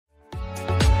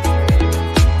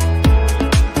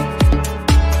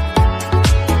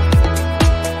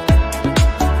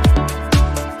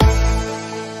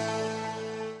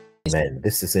Amen.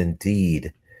 This is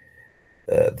indeed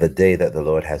the day that the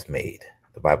Lord has made.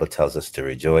 The Bible tells us to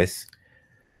rejoice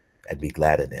and be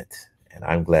glad in it. And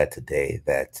I'm glad today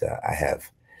that I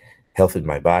have health in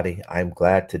my body. I'm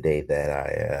glad today that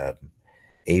I am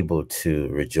able to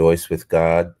rejoice with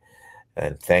God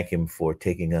and thank Him for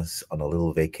taking us on a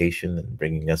little vacation and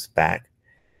bringing us back.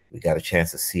 We got a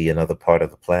chance to see another part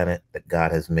of the planet that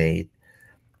God has made.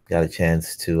 Got a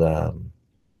chance to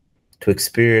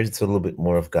experience a little bit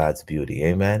more of God's beauty.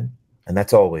 Amen. And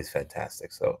that's always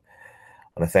fantastic. So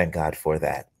I want to thank God for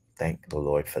that. Thank the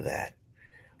Lord for that.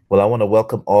 Well, I want to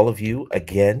welcome all of you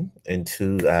again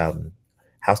into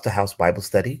House to House Bible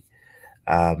Study.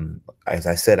 As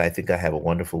I said, I think I have a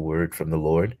wonderful word from the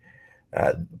Lord.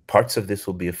 Parts of this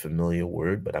will be a familiar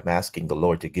word, but I'm asking the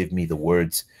Lord to give me the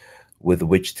words with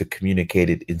which to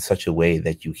communicate it in such a way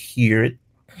that you hear it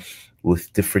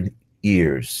with different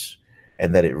ears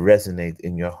and that it resonates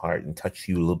in your heart and touch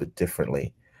you a little bit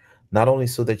differently. Not only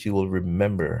so that you will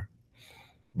remember,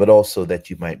 but also that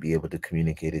you might be able to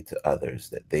communicate it to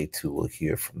others, that they too will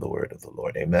hear from the word of the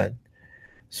Lord. Amen.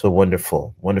 So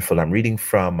wonderful, wonderful. I'm reading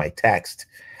from my text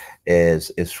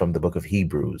is from the book of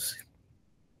Hebrews.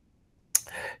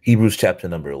 Hebrews chapter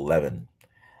number 11.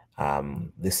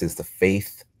 This is the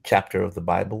faith chapter of the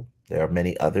Bible. There are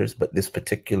many others, but this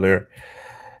particular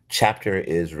chapter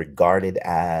is regarded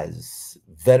as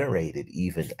venerated,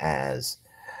 even as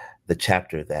the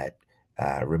chapter that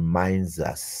reminds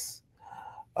us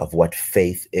of what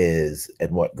faith is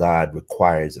and what God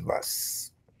requires of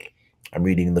us. I'm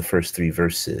reading the first three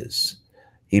verses.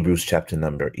 Hebrews chapter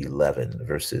number 11,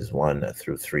 verses 1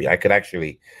 through 3. I could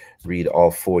actually read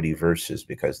all 40 verses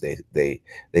because they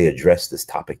address this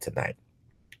topic tonight.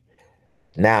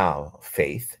 Now,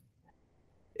 faith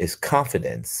is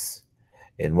confidence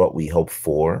in what we hope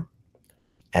for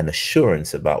and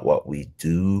assurance about what we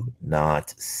do not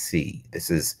see.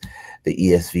 This is the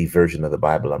ESV version of the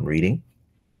Bible I'm reading.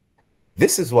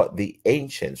 This is what the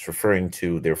ancients, referring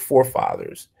to their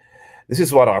forefathers, this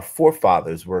is what our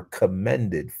forefathers were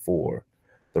commended for,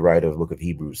 the writer of the book of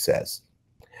Hebrews says.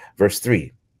 Verse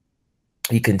 3,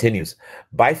 he continues,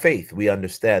 by faith we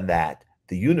understand that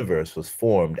the universe was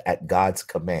formed at God's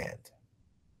command.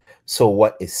 So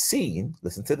what is seen,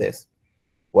 listen to this,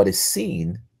 what is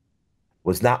seen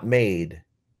was not made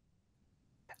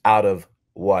out of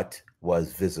what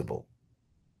was visible.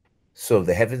 So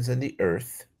the heavens and the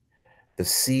earth, the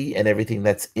sea and everything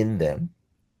that's in them,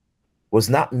 was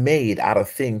not made out of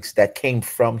things that came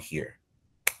from here.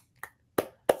 I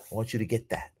want you to get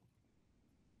that.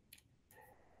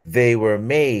 They were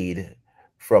made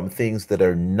from things that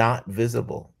are not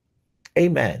visible.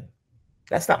 Amen.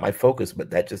 That's not my focus, but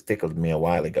that just tickled me a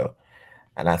while ago,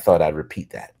 and I thought I'd repeat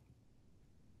that.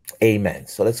 Amen.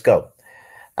 So let's go.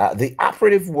 The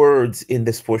operative words in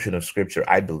this portion of scripture,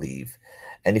 I believe,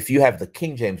 and if you have the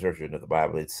King James Version of the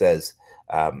Bible, it says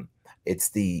it's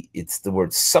the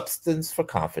word substance for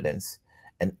confidence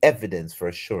and evidence for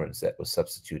assurance that was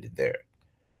substituted there.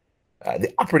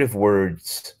 The operative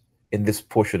words in this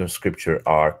portion of scripture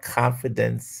are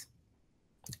confidence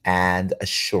and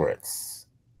assurance.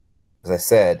 As I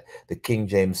said, the King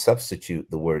James substitute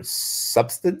the word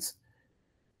substance,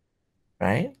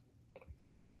 right?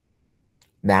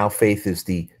 Now faith is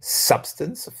the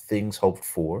substance of things hoped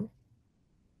for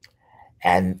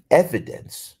and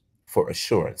evidence for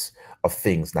assurance of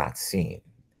things not seen.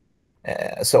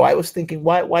 So I was thinking,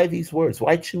 why these words?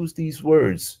 Why choose these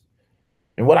words?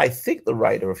 And what I think the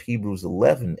writer of Hebrews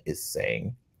 11 is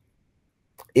saying,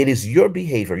 it is your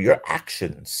behavior, your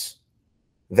actions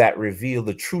that reveal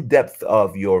the true depth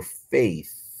of your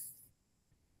faith.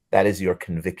 That is your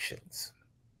convictions.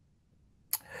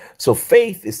 So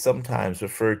faith is sometimes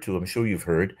referred to, I'm sure you've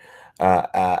heard,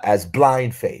 as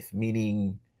blind faith,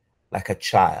 meaning like a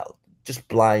child, just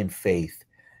blind faith,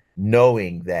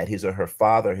 knowing that his or her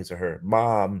father, his or her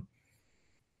mom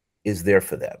is there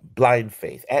for them. Blind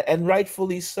faith, and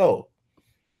rightfully so,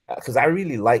 because I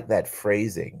really like that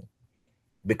phrasing,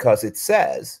 because it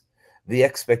says the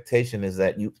expectation is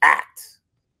that you act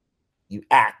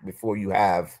before you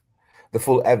have the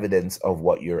full evidence of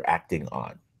what you're acting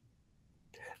on.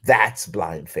 That's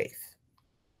blind faith.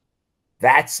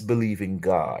 That's believing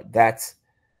God. That's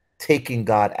taking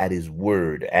God at his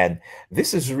word. And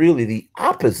this is really the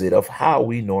opposite of how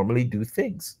we normally do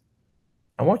things.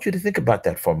 I want you to think about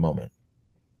that for a moment.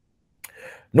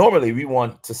 Normally, we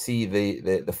want to see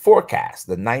the forecast,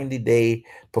 the 90-day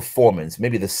performance,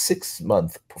 maybe the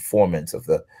 6-month performance of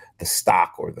the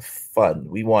stock or the fund.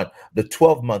 We want the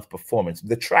 12-month performance,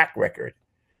 the track record,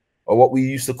 or what we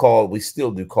used to call, we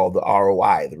still do call the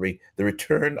ROI, the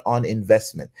return on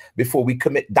investment, before we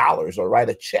commit dollars or write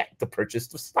a check to purchase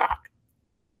the stock.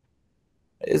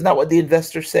 Isn't that what the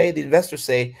investors say? The investors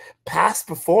say past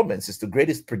performance is the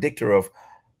greatest predictor of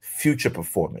future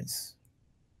performance.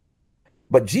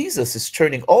 But Jesus is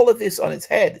turning all of this on its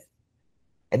head.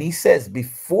 And he says,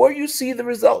 before you see the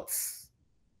results,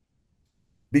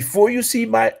 before you see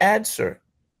my answer,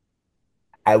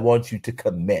 I want you to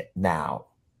commit now.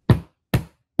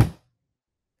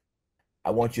 I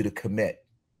want you to commit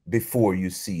before you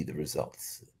see the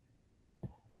results.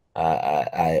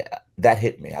 That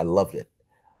hit me. I loved it.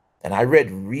 And I read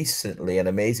recently an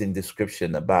amazing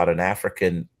description about an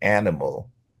African animal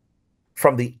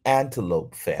from the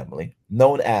antelope family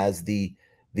known as the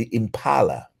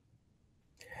impala.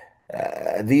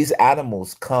 These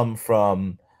animals come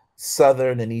from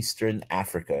southern and eastern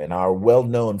Africa and are well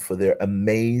known for their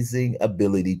amazing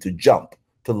ability to jump,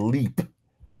 to leap.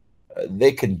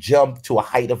 They can jump to a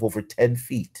height of over 10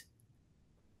 feet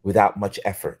without much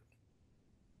effort.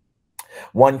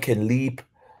 One can leap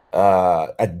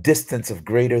a distance of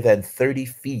greater than 30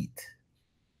 feet.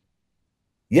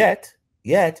 Yet,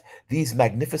 these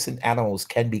magnificent animals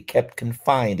can be kept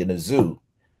confined in a zoo,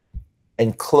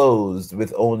 enclosed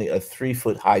with only a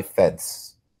 3-foot high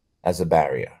fence as a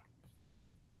barrier.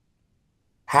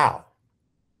 How?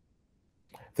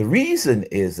 The reason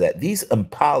is that these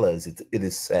impalas, it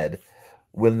is said,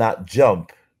 will not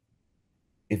jump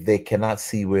if they cannot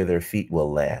see where their feet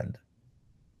will land.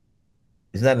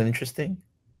 Isn't that interesting?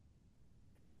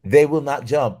 They will not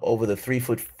jump over the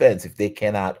 3-foot fence if they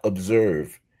cannot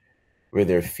observe where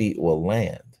their feet will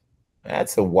land.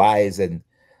 That's a wise and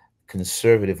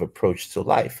conservative approach to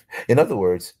life. In other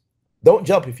words, don't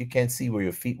jump if you can't see where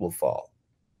your feet will fall.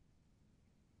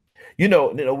 You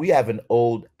know, we have an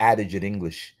old adage in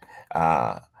English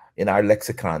in our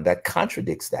lexicon that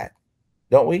contradicts that,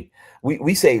 don't we?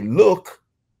 We say, look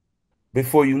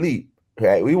before you leap,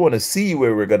 right? We want to see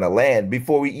where we're going to land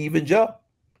before we even jump.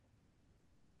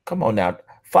 Come on now,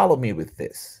 follow me with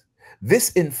this.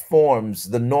 This informs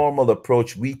the normal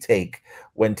approach we take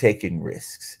when taking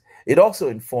risks. It also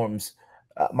informs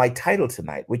my title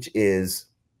tonight, which is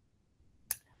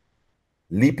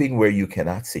Leaping Where You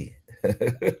Cannot See.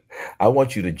 I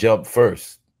want you to jump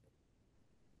first,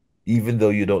 even though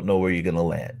you don't know where you're going to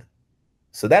land.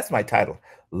 So that's my title,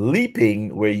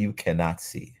 Leaping Where You Cannot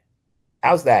See.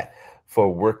 How's that for a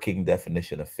working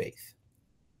definition of faith?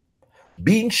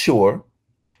 Being sure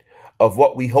of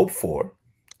what we hope for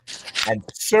and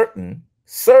certain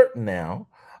now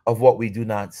of what we do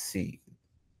not see.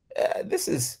 This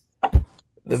is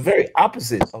the very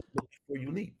opposite of look before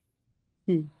you leap.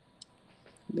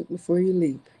 Look before you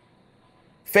leap.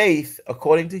 Faith,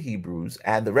 according to Hebrews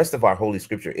and the rest of our Holy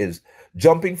Scripture, is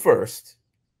jumping first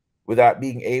without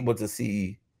being able to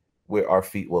see where our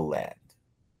feet will land.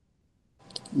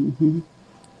 Mm-hmm.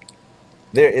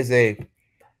 There's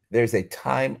a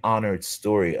time-honored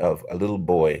story of a little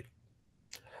boy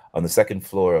on the second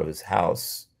floor of his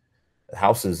house. The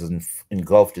house is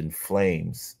engulfed in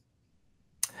flames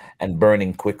and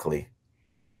burning quickly.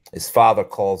 His father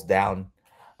calls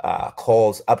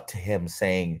up to him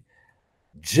saying,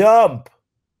 "Jump."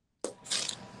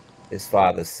 His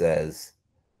father says,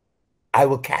 "I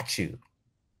will catch you."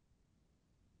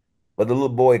 But the little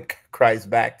boy cries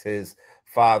back to his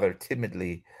father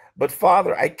timidly, "But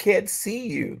father, I can't see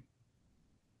you."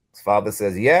 His father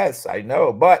says, "Yes, I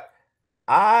know, but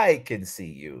I can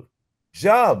see you.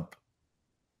 Jump."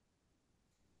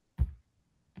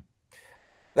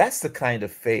 That's the kind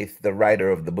of faith the writer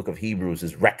of the book of Hebrews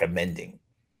is recommending.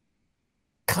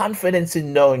 Confidence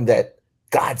in knowing that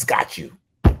God's got you.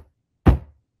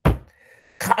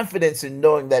 Confidence in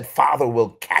knowing that Father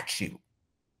will catch you.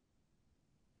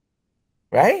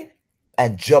 Right?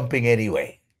 And jumping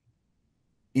anyway,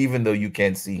 even though you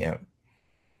can't see him. Isn't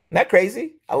that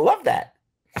crazy? I love that.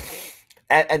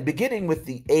 And beginning with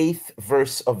the 8th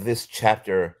verse of this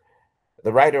chapter,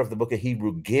 the writer of the book of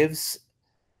Hebrew gives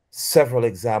several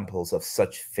examples of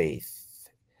such faith.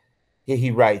 Here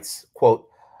he writes, quote,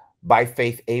 "By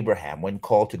faith, Abraham, when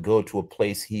called to go to a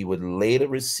place he would later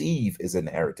receive his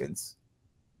inheritance,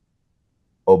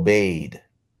 obeyed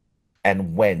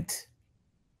and went,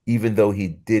 even though he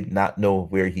did not know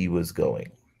where he was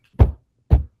going.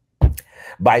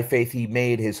 By faith, he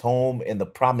made his home in the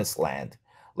promised land.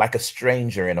 Like a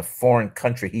stranger in a foreign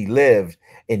country, he lived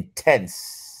in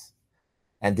tents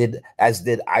and did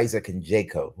Isaac and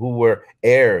Jacob, who were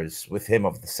heirs with him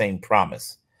of the same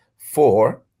promise.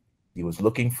 For he was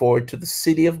looking forward to the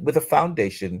city with a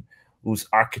foundation, whose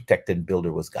architect and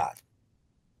builder was God.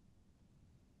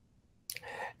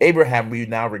 Abraham we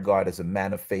now regard as a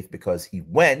man of faith because he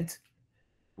went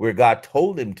where God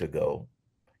told him to go,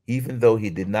 even though he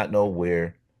did not know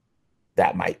where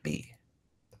that might be.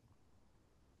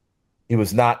 He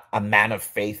was not a man of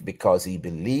faith because he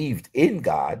believed in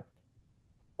God.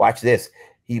 Watch this.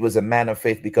 He was a man of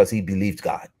faith because he believed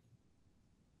God.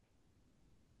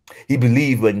 He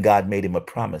believed when God made him a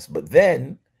promise. But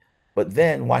then,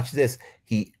 watch this.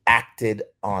 He acted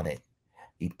on it.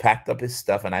 He packed up his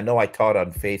stuff. And I know I taught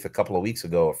on faith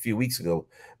a few weeks ago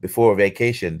before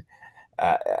vacation.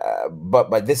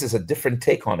 But this is a different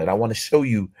take on it. I want to show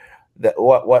you that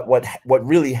what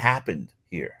really happened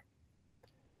here.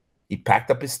 He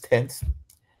packed up his tents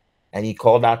and he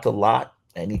called out to Lot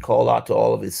and he called out to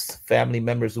all of his family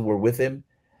members who were with him.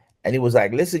 And he was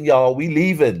like, listen, y'all, we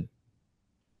leaving.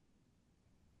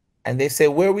 And they said,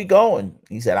 where are we going?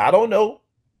 He said, I don't know,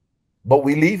 but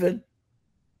we leaving.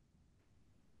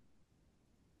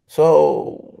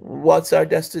 So what's our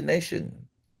destination?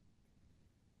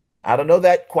 I don't know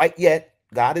that quite yet.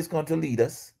 God is going to lead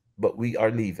us, but we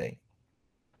are leaving.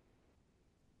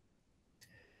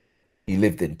 He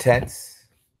lived in tents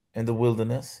in the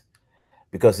wilderness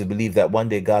because he believed that one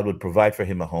day God would provide for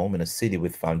him a home in a city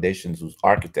with foundations whose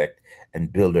architect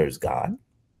and builder is God.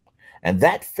 And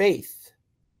that faith,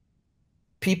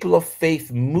 people of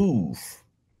faith move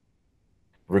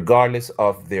regardless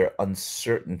of their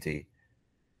uncertainty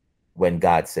when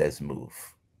God says move.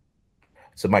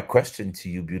 So my question to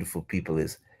you, beautiful people,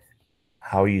 is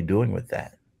how are you doing with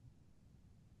that?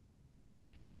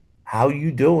 How are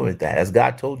you doing with that? Has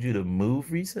God told you to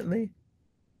move recently?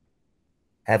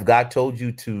 Have God told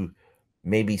you to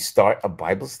maybe start a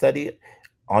Bible study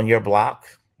on your block?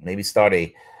 Maybe start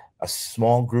a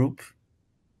small group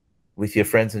with your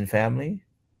friends and family?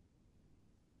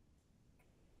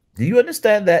 Do you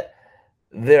understand that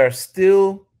there are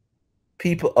still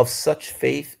people of such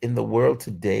faith in the world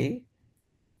today?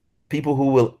 People who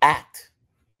will act.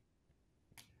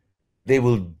 They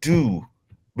will do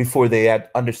before they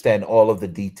understand all of the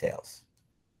details.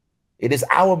 It is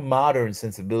our modern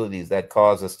sensibilities that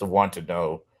cause us to want to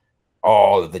know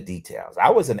all of the details. I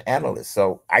was an analyst,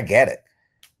 so I get it.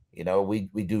 You know, we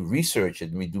do research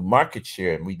and we do market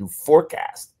share and we do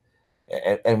forecast.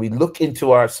 And we look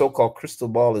into our so-called crystal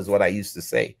ball, is what I used to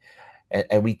say.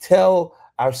 And we tell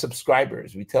our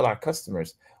subscribers, we tell our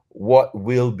customers what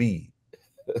will be.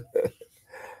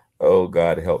 Oh,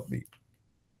 God help me.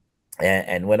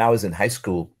 And when I was in high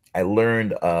school, I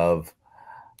learned of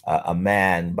a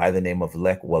man by the name of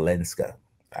Lech Walesa,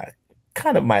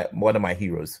 kind of one of my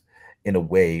heroes in a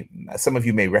way. Some of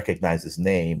you may recognize his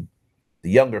name.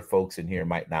 The younger folks in here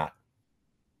might not.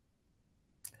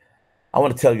 I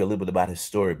want to tell you a little bit about his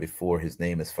story before his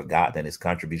name is forgotten and his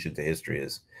contribution to history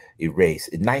is erased.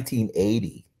 In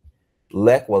 1980,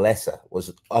 Lech Walesa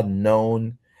was a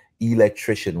known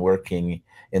electrician working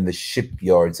in the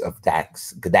shipyards of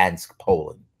Gdansk,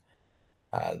 Poland.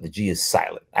 The G is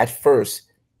silent. At first,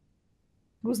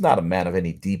 he was not a man of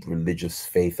any deep religious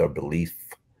faith or belief.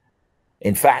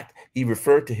 In fact, he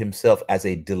referred to himself as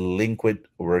a delinquent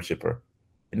worshiper.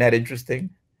 Isn't that interesting?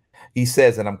 He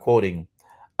says, and I'm quoting,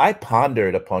 I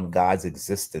pondered upon God's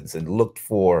existence and looked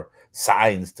for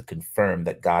signs to confirm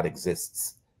that God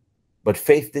exists. But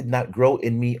faith did not grow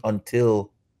in me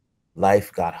until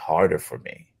life got harder for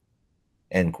me.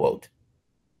 End quote.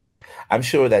 I'm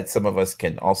sure that some of us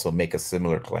can also make a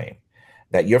similar claim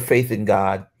that your faith in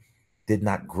God did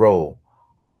not grow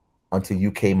until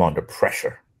you came under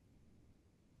pressure.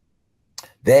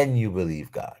 Then you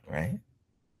believe God, right?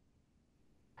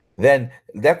 Then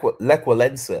Lech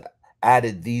Walesa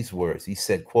added these words. He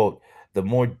said, quote, the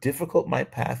more difficult my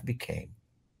path became,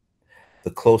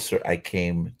 the closer I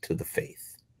came to the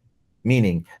faith.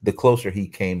 Meaning, the closer he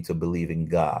came to believing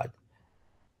God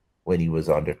when he was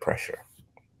under pressure.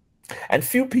 And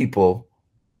few people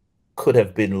could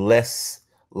have been less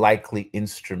likely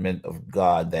instrument of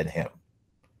God than him.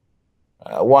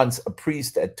 Once a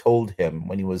priest had told him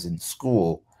when he was in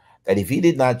school that if he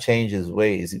did not change his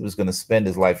ways, he was going to spend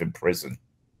his life in prison.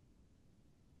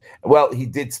 Well, he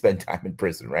did spend time in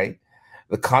prison, right?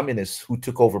 The communists who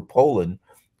took over Poland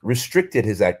restricted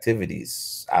his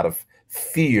activities out of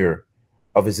fear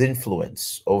of his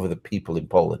influence over the people in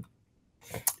Poland.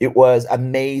 It was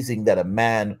amazing that a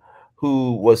man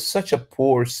who was such a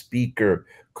poor speaker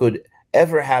could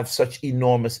ever have such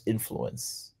enormous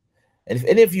influence. And if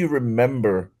any of you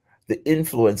remember the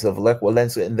influence of Lech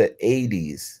Walesa in the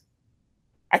 80s,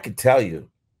 I can tell you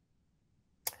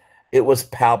it was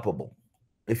palpable.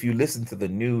 If you listened to the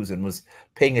news and was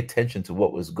paying attention to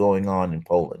what was going on in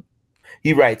Poland.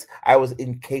 He writes, I was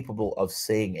incapable of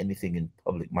saying anything in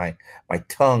public. My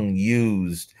tongue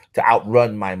used to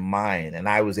outrun my mind, and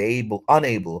I was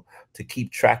unable to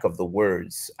keep track of the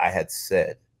words I had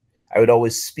said. I would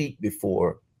always speak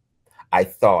before I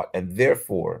thought, and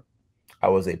therefore I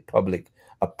was a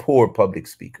poor public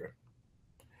speaker.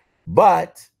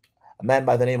 But a man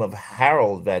by the name of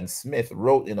Harold Van Smith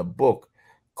wrote in a book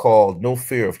called No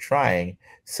Fear of Trying,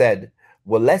 said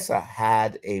Walesa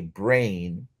had a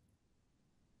brain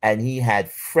and he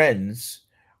had friends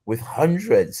with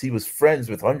hundreds. He was friends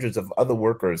with hundreds of other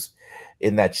workers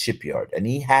in that shipyard. And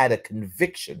he had a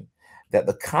conviction that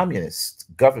the communist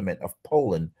government of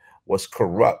Poland was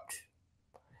corrupt.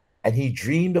 And he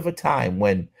dreamed of a time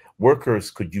when workers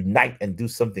could unite and do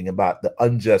something about the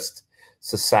unjust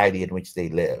society in which they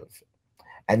live.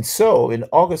 And so in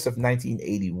August of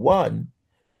 1981,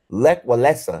 Lech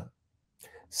Walesa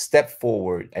stepped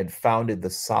forward and founded the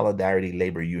Solidarity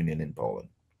Labor Union in Poland.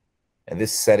 And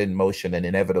this set in motion an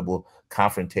inevitable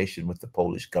confrontation with the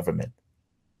Polish government.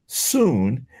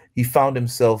 Soon, he found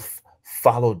himself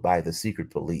followed by the secret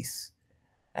police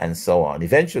and so on.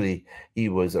 Eventually, he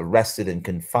was arrested and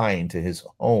confined to his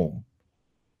home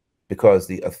because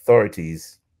the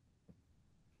authorities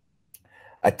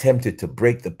attempted to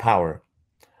break the power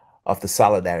of the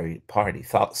Solidarity Party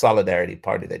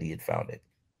that he had founded.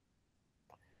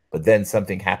 But then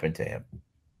something happened to him,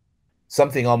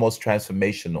 something almost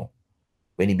transformational,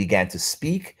 when he began to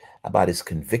speak about his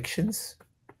convictions.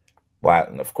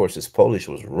 While, of course, his Polish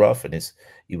was rough and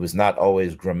he was not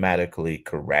always grammatically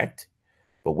correct,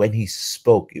 but when he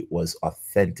spoke, it was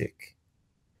authentic.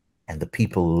 And the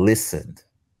people listened.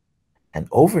 And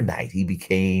overnight, he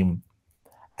became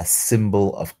a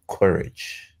symbol of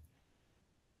courage.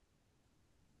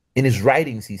 In his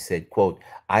writings, he said, quote,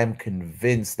 I am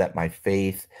convinced that my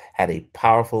faith had a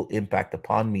powerful impact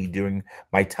upon me during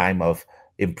my time of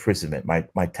imprisonment,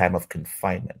 my time of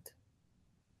confinement.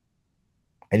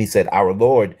 And he said, our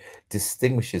Lord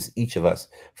distinguishes each of us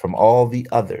from all the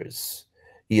others.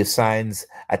 He assigns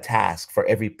a task for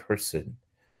every person.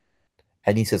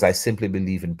 And he says, I simply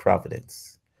believe in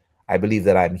providence. I believe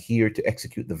that I'm here to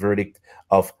execute the verdict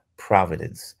of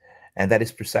providence. And that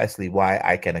is precisely why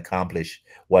I can accomplish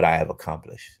what I have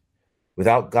accomplished.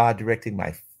 Without God directing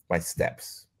my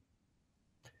steps,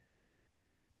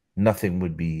 nothing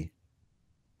would be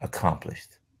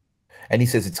accomplished. And he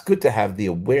says it's good to have the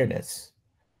awareness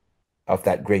of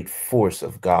that great force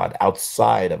of God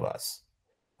outside of us,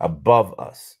 above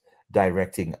us,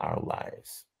 directing our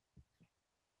lives.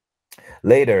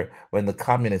 Later, when the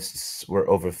communists were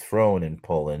overthrown in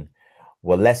Poland,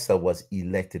 Walesa was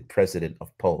elected president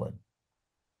of Poland.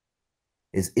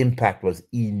 His impact was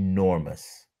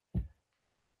enormous.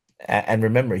 And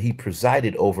remember, he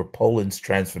presided over Poland's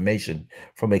transformation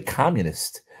from a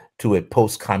communist to a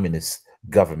post-communist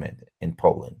government in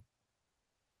Poland.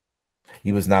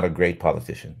 He was not a great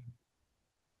politician.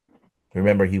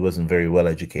 Remember, he wasn't very well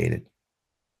educated.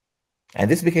 And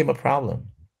this became a problem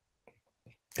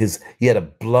because he had a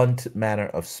blunt manner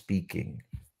of speaking.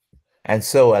 And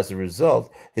so as a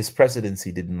result, his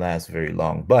presidency didn't last very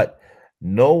long. But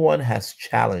no one has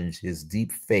challenged his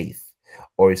deep faith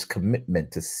or his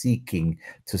commitment to seeking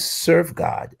to serve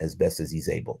God as best as he's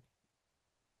able.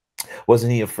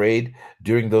 Wasn't he afraid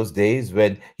during those days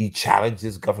when he challenged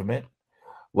his government?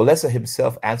 Walesa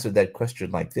himself answered that question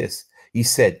like this. He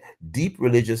said, deep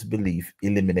religious belief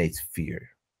eliminates fear.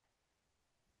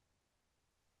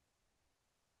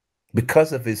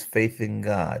 Because of his faith in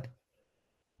God,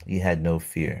 he had no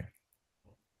fear.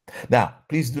 Now,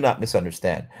 please do not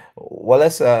misunderstand.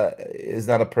 Walesa is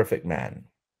not a perfect man.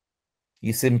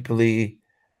 He's simply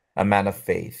a man of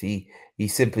faith. He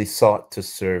simply sought to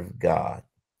serve God.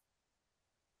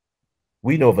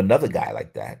 We know of another guy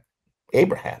like that,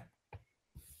 Abraham.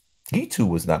 He too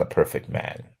was not a perfect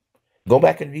man. Go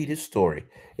back and read his story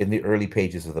in the early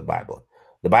pages of the Bible.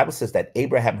 The Bible says that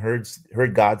Abraham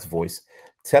heard God's voice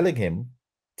telling him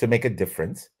to make a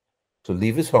difference, to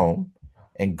leave his home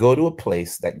and go to a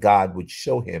place that God would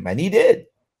show him. And he did.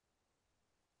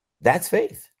 That's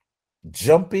faith.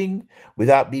 Jumping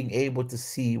without being able to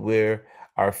see where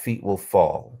our feet will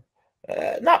fall.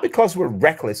 Not because we're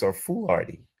reckless or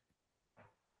foolhardy,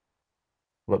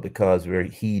 but because we're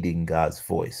heeding God's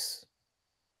voice.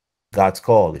 God's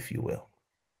call, if you will.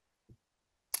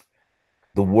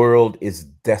 The world is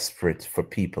desperate for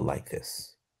people like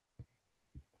this.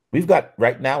 We've got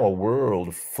right now a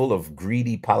world full of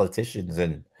greedy politicians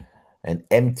and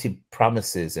empty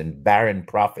promises and barren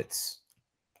prophets.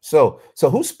 So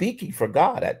who's speaking for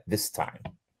God at this time?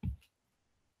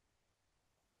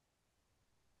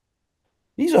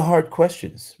 These are hard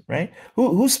questions, right?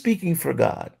 Who's speaking for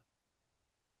God?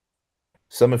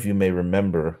 Some of you may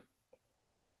remember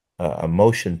a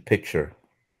motion picture,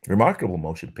 remarkable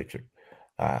motion picture,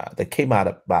 that came out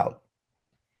about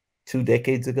 2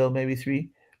 decades ago, maybe three.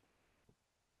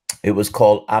 It was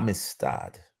called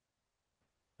Amistad.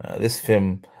 This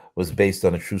film was based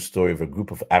on a true story of a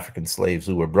group of African slaves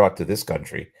who were brought to this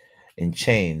country in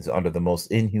chains under the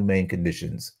most inhumane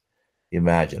conditions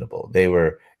imaginable. They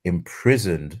were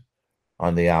imprisoned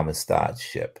on the Amistad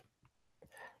ship.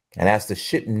 And as the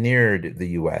ship neared the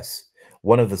U.S.,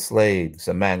 one of the slaves,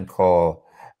 a man called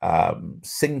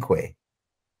Cinque,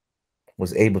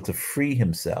 was able to free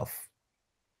himself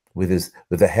with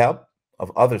the help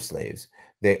of other slaves.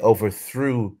 They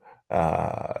overthrew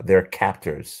their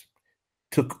captors,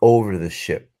 took over the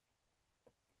ship.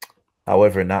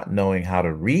 However, not knowing how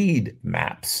to read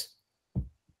maps,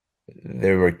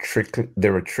 they were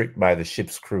tricked by the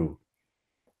ship's crew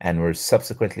and were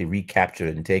subsequently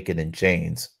recaptured and taken in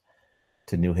chains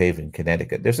to New Haven,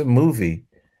 Connecticut. There's a movie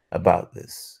about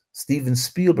this. Steven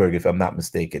Spielberg, if I'm not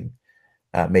mistaken,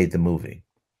 made the movie.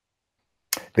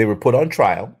 They were put on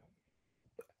trial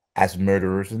as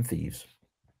murderers and thieves.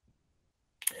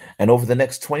 And over the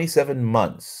next 27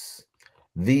 months,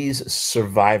 these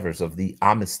survivors of the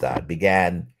Amistad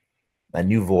began a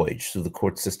new voyage through the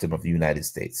court system of the United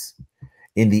States.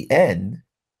 In the end,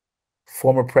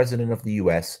 former President of the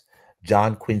U.S.,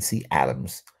 John Quincy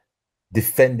Adams,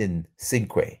 defending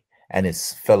Cinque and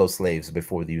his fellow slaves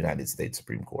before the United States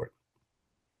Supreme Court.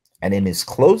 And in his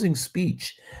closing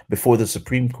speech before the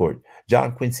Supreme Court,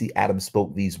 John Quincy Adams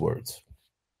spoke these words,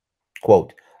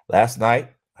 quote, "Last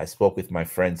night, I spoke with my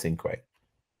friend Cinque.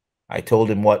 I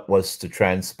told him what was to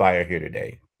transpire here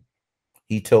today.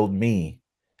 He told me,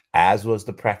 as was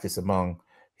the practice among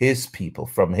his people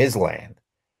from his land,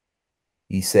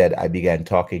 he said, I began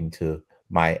talking to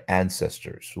my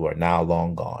ancestors who are now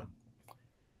long gone.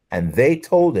 And they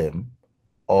told him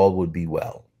all would be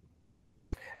well."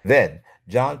 Then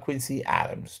John Quincy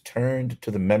Adams turned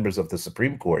to the members of the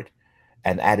Supreme Court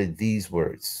and added these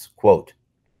words, quote,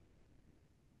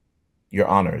 "Your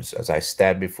honors, as I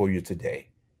stand before you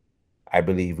today, I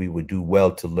believe we would do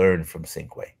well to learn from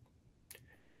Cinque.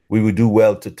 We would do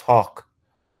well to talk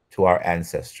to our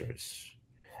ancestors."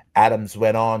 Adams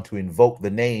went on to invoke the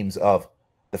names of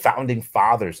the founding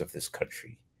fathers of this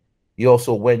country. He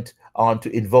also went on to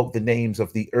invoke the names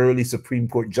of the early Supreme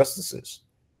Court justices,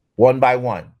 one by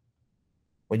one.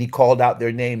 When he called out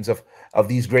their names of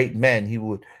these great men,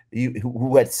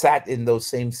 who had sat in those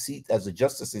same seats as the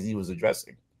justices he was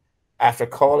addressing. After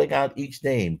calling out each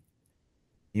name,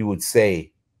 he would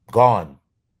say, "Gone,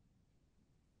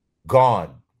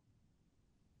 gone."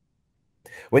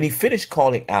 When he finished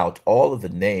calling out all of the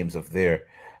names of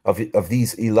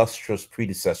these illustrious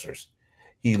predecessors,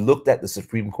 he looked at the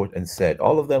Supreme Court and said,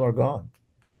 "All of them are gone.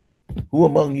 Who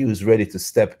among you is ready to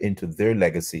step into their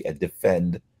legacy and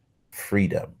defend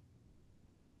freedom?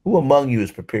 Who among you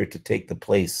is prepared to take the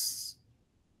place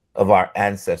of our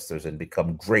ancestors and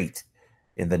become great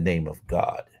in the name of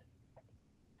God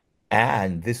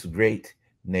and this great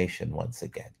nation once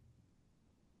again?"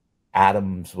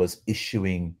 Adams was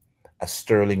issuing a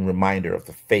sterling reminder of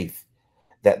the faith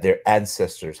that their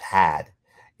ancestors had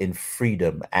in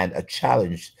freedom and a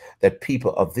challenge that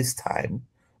people of this time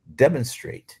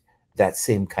demonstrate that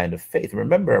same kind of faith.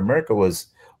 Remember, America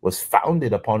was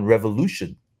founded upon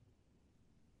revolution.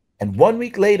 And 1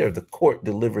 week later, the court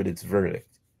delivered its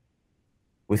verdict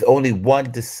with only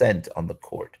one dissent on the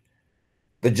court.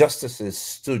 The justices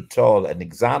stood tall and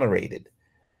exonerated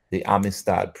the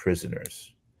Amistad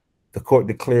prisoners. The court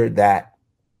declared that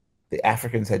the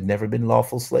Africans had never been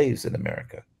lawful slaves in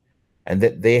America and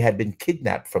that they had been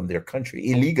kidnapped from their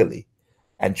country illegally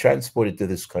and transported to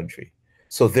this country.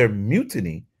 So their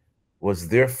mutiny was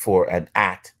therefore an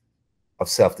act of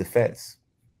self-defense.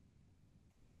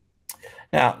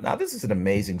 Now, this is an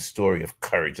amazing story of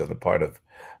courage on the part of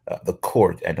the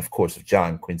court and, of course, of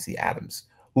John Quincy Adams,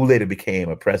 who later became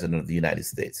a president of the United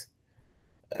States.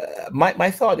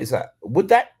 My thought is, would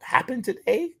that happen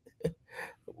today?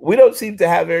 We don't seem to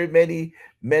have very many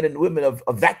men and women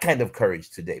of that kind of courage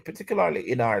today,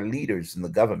 particularly in our leaders in the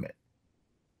government.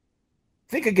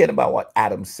 Think again about what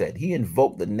Adams said. He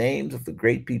invoked the names of the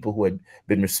great people who had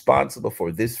been responsible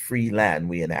for this free land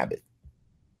we inhabit.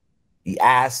 He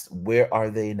asked, "Where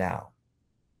are they now?"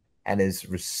 And his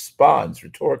response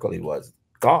rhetorically was,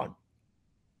 "Gone.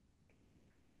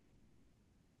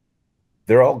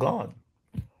 They're all gone."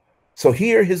 So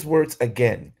hear his words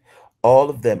again.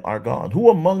 All of them are gone. Who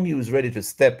among you is ready to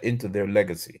step into their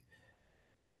legacy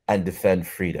and defend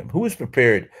freedom? Who is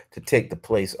prepared to take the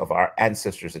place of our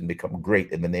ancestors and become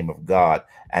great in the name of God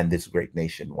and this great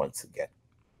nation once again?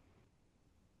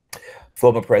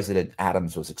 Former President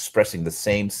Adams was expressing the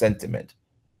same sentiment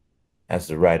as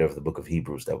the writer of the book of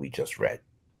Hebrews that we just read.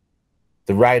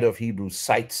 The writer of Hebrews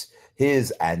cites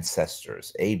his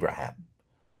ancestors, Abraham,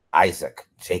 Isaac,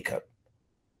 Jacob.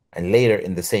 And later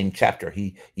in the same chapter,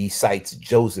 he cites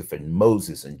Joseph and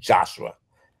Moses and Joshua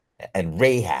and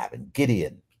Rahab and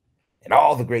Gideon and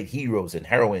all the great heroes and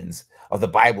heroines of the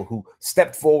Bible who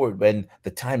stepped forward when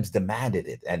the times demanded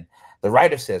it. And the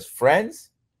writer says, friends,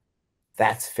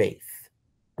 that's faith.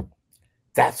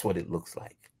 That's what it looks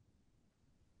like.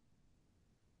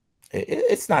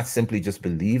 It's not simply just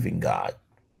believing God.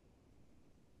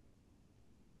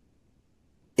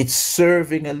 It's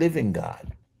serving a living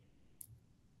God.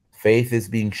 Faith is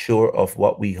being sure of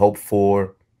what we hope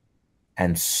for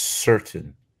and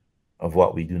certain of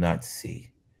what we do not see.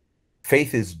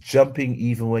 Faith is jumping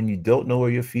even when you don't know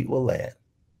where your feet will land.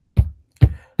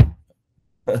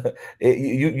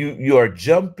 You are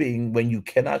jumping when you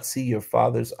cannot see your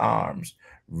Father's arms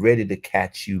ready to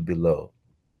catch you below.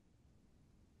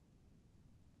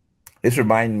 This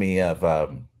reminds me of,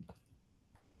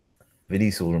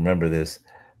 Vinicius will remember this,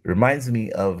 it reminds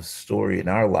me of a story in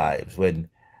our lives when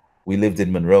we lived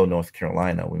in Monroe, North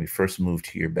Carolina. When we first moved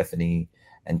here, Bethany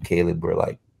and Caleb were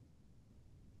like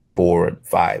 4 and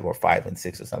 5 or 5 and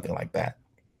 6 or something like that.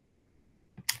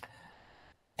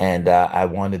 And I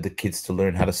wanted the kids to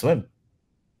learn how to swim,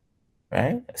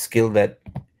 right? A skill that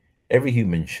every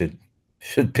human should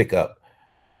pick up.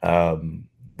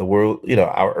 The world, you know,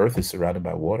 our earth is surrounded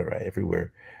by water, right?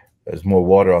 Everywhere. There's more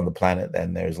water on the planet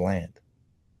than there's land.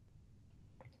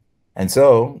 And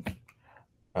so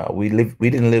we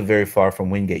didn't live very far from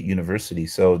Wingate University.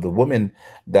 So the women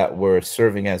that were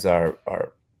serving as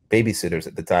our babysitters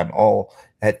at the time all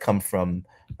had come from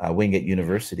Wingate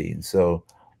University. And so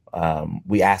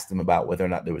we asked them about whether or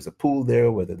not there was a pool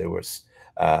there, whether there was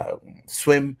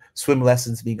swim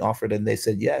lessons being offered, and they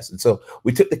said yes. And so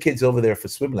we took the kids over there for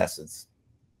swim lessons.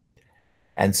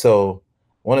 And so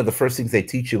one of the first things they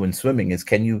teach you in swimming is,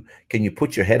 can you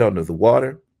put your head under the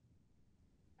water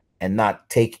and not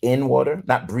take in water,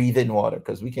 not breathe in water,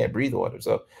 because we can't breathe water.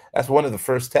 So that's one of the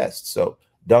first tests. So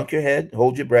dunk your head,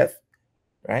 hold your breath,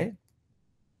 right?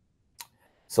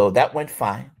 So that went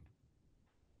fine.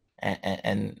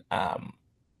 And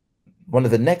one of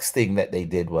the next thing that they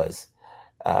did was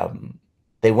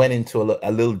they went into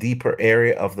a little deeper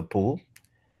area of the pool,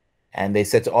 and they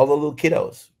said to all the little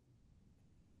kiddos,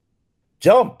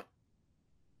 jump,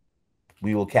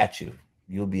 we will catch you.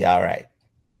 You'll be all right.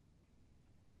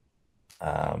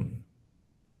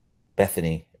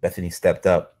 Bethany stepped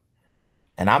up,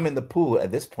 and I'm in the pool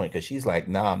at this point because she's like,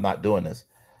 no, I'm not doing this.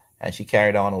 And she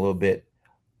carried on a little bit,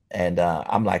 and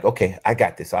I'm like, okay, I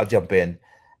got this. I'll jump in.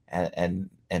 And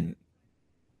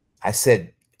I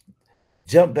said,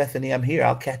 jump, Bethany, I'm here.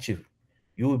 I'll catch you.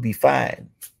 You will be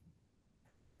fine.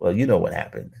 Well, you know what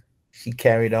happened. She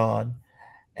carried on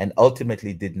and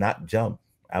ultimately did not jump.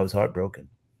 I was heartbroken.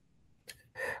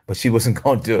 But she wasn't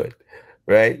going to do it,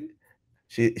 right?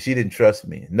 She didn't trust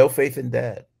me. No faith in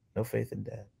Dad. No faith in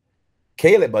Dad.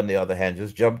 Caleb, on the other hand,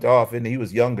 just jumped off, and he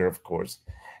was younger, of course,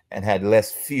 and had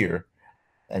less fear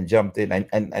and jumped in.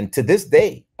 And to this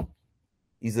day,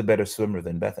 he's a better swimmer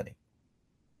than Bethany,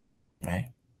 right?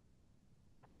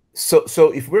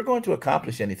 So if we're going to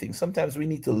accomplish anything, sometimes we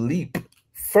need to leap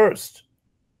first.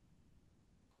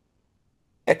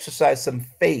 Exercise some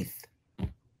faith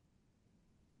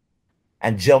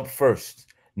and jump first,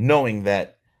 knowing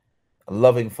that a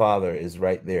loving Father is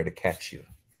right there to catch you.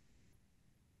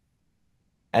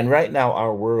 And right now,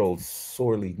 our world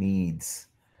sorely needs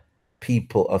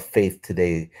people of faith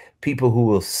today, people who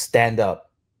will stand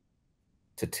up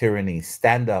to tyranny,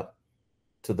 stand up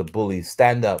to the bullies,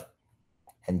 stand up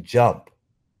and jump.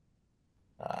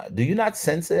 Do you not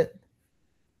sense it?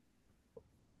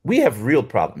 We have real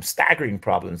problems, staggering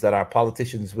problems that our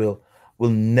politicians will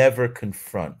never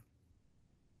confront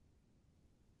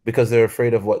because they're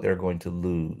afraid of what they're going to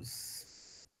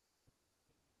lose.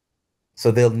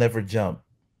 So they'll never jump.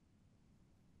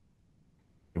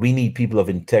 We need people of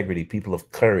integrity, people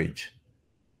of courage,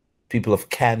 people of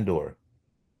candor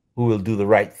who will do the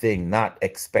right thing, not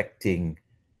expecting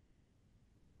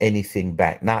anything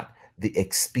back, not the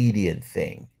expedient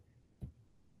thing.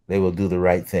 They will do the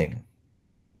right thing.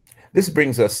 This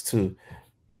brings us to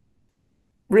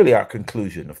really our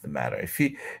conclusion of the matter.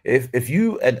 If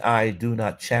you and I do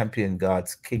not champion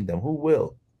God's kingdom, who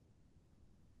will?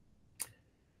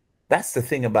 That's the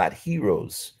thing about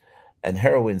heroes and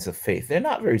heroines of faith. They're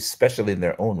not very special in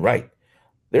their own right,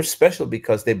 They're special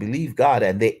because they believe God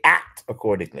and they act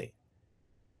accordingly.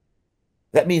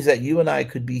 That means that you and I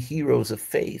could be heroes of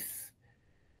faith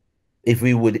if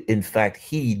we would, in fact,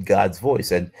 heed God's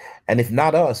voice. And if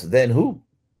not us, then who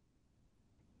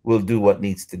will do what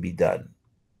needs to be done?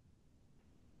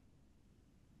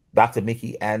 Dr.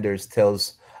 Mickey Anders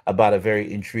tells about a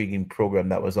very intriguing program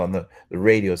that was on the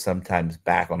radio sometimes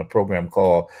back, on a program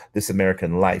called This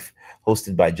American Life,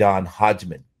 hosted by John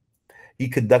Hodgman. He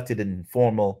conducted an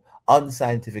informal,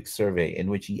 unscientific survey in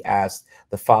which he asked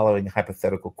the following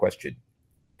hypothetical question.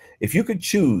 If you could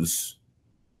choose,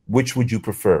 which would you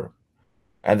prefer?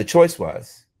 And the choice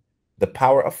was the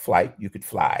power of flight, you could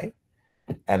fly,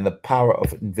 and the power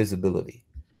of invisibility.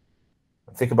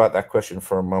 Think about that question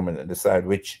for a moment and decide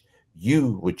which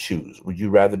you would choose. Would you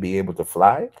rather be able to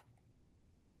fly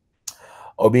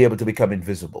or be able to become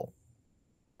invisible?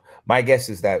 My guess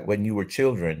is that when you were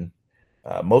children,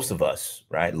 most of us,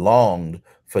 right, longed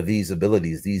for these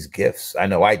abilities, these gifts. I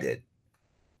know I did.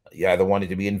 You either wanted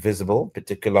to be invisible,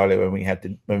 particularly when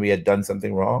we had done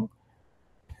something wrong.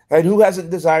 And who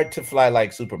hasn't desired to fly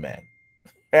like Superman?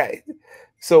 Right.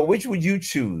 So which would you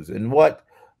choose, and what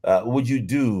would you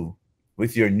do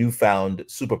with your newfound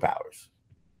superpowers?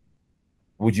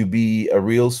 Would you be a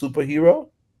real superhero,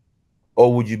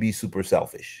 or would you be super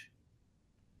selfish?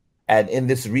 And in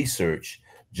this research,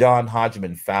 John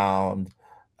Hodgman found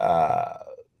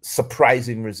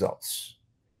surprising results.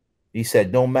 He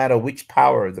said no matter which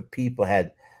power the people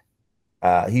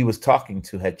he was talking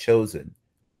to had chosen,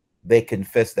 they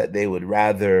confessed that they would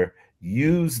rather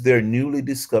use their newly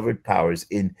discovered powers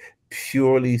in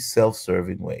purely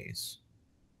self-serving ways.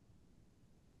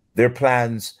 Their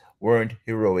plans weren't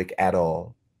heroic at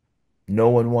all. No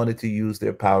one wanted to use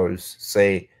their powers,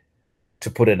 say, to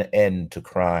put an end to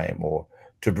crime or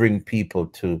to bring people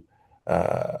to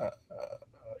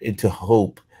into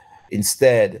hope.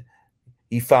 Instead,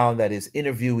 he found that his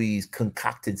interviewees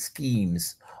concocted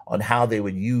schemes on how they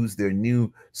would use their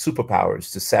new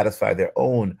superpowers to satisfy their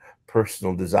own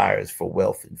personal desires for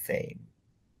wealth and fame.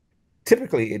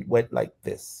 Typically, it went like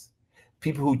this.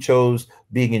 People who chose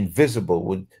being invisible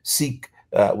would sneak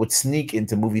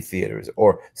into movie theaters,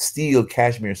 or steal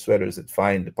cashmere sweaters at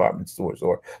fine department stores,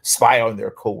 or spy on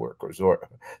their coworkers, or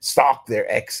stalk their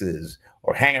exes,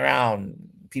 or hang around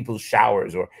people's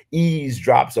showers, or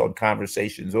eavesdrops on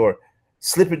conversations, or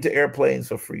slip into airplanes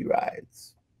for free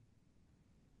rides.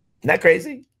 Isn't that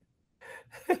crazy?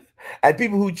 And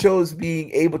people who chose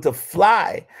being able to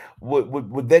fly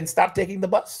would then stop taking the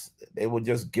bus. They would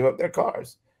just give up their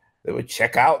cars. They would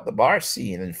check out the bar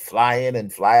scene and fly in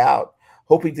and fly out,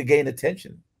 hoping to gain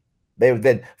attention. They would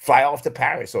then fly off to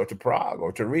Paris or to Prague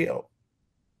or to Rio.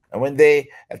 And when they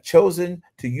have chosen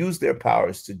to use their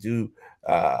powers to do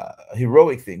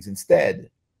heroic things instead,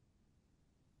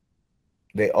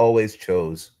 they always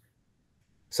chose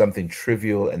something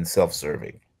trivial and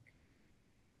self-serving.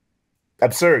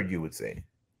 Absurd, you would say.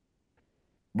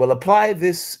 Well, apply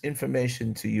this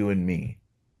information to you and me.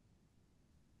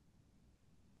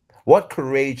 What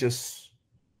courageous,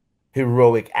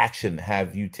 heroic action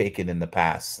have you taken in the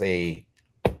past, say,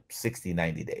 60,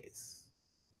 90 days?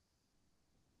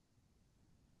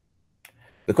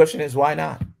 The question is, why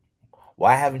not?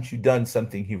 Why haven't you done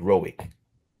something heroic?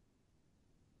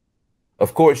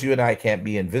 Of course, you and I can't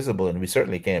be invisible, and we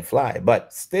certainly can't fly,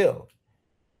 but still,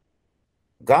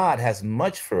 God has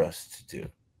much for us to do.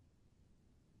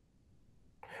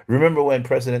 Remember when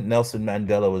President Nelson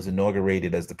Mandela was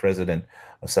inaugurated as the president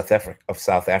of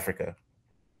South Africa?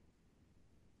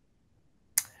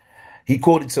 He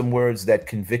quoted some words that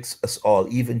convicts us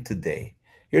all even today.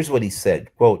 Here's what he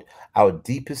said, quote, "Our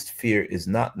deepest fear is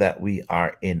not that we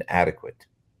are inadequate.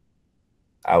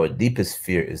 Our deepest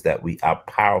fear is that we are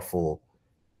powerful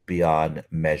beyond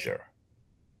measure."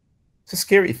 It's a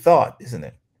scary thought, isn't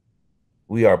it?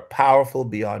 We are powerful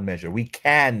beyond measure. We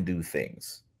can do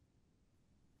things.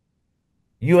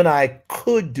 You and I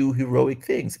could do heroic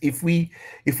things if we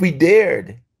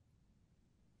dared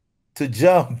to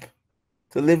jump,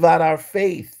 to live out our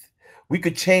faith. We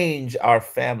could change our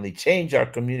family, change our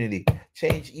community,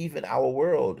 change even our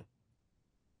world.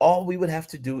 All we would have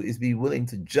to do is be willing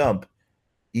to jump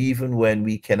even when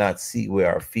we cannot see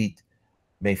where our feet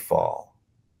may fall.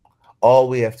 All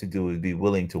we have to do is be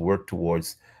willing to work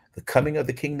towards the coming of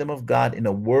the kingdom of God in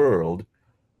a world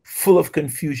full of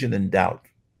confusion and doubt.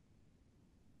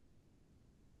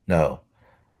 No,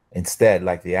 instead,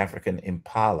 like the African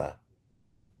impala,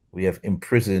 we have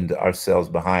imprisoned ourselves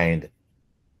behind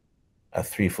a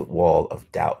 3-foot wall of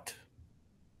doubt.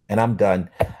 And I'm done.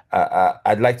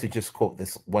 I'd like to just quote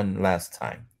this one last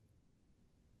time.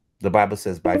 The Bible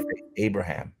says, by faith,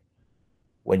 Abraham,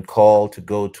 when called to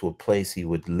go to a place he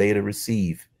would later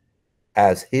receive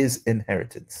as his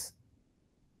inheritance,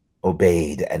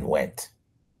 obeyed and went,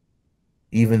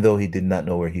 even though he did not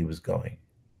know where he was going.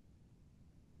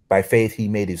 By faith, he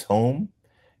made his home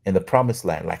in the promised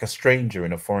land like a stranger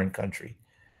in a foreign country.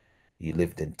 He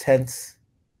lived in tents,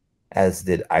 as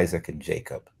did Isaac and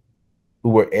Jacob, who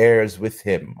were heirs with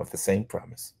him of the same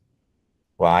promise.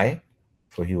 Why?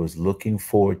 For he was looking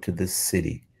forward to this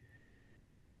city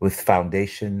with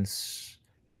foundations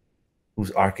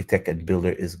whose architect and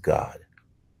builder is God.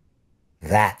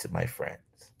 That, my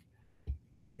friends,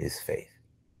 is faith.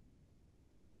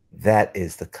 That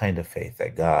is the kind of faith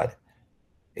that God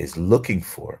is looking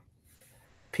for.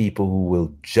 People who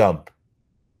will jump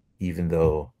even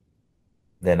though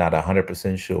they're not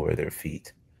 100% sure where their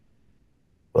feet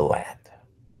will land.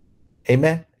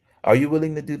 Amen. Are you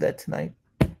willing to do that tonight?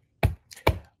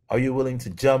 Are you willing to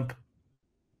jump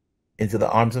into the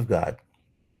arms of God,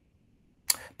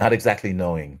 not exactly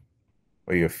knowing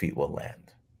where your feet will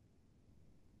land?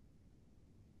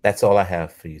 That's all I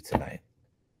have for you tonight.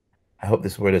 I hope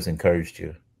this word has encouraged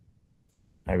you.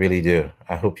 I really do.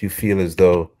 I hope you feel as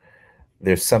though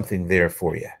there's something there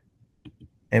for you.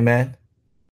 Amen.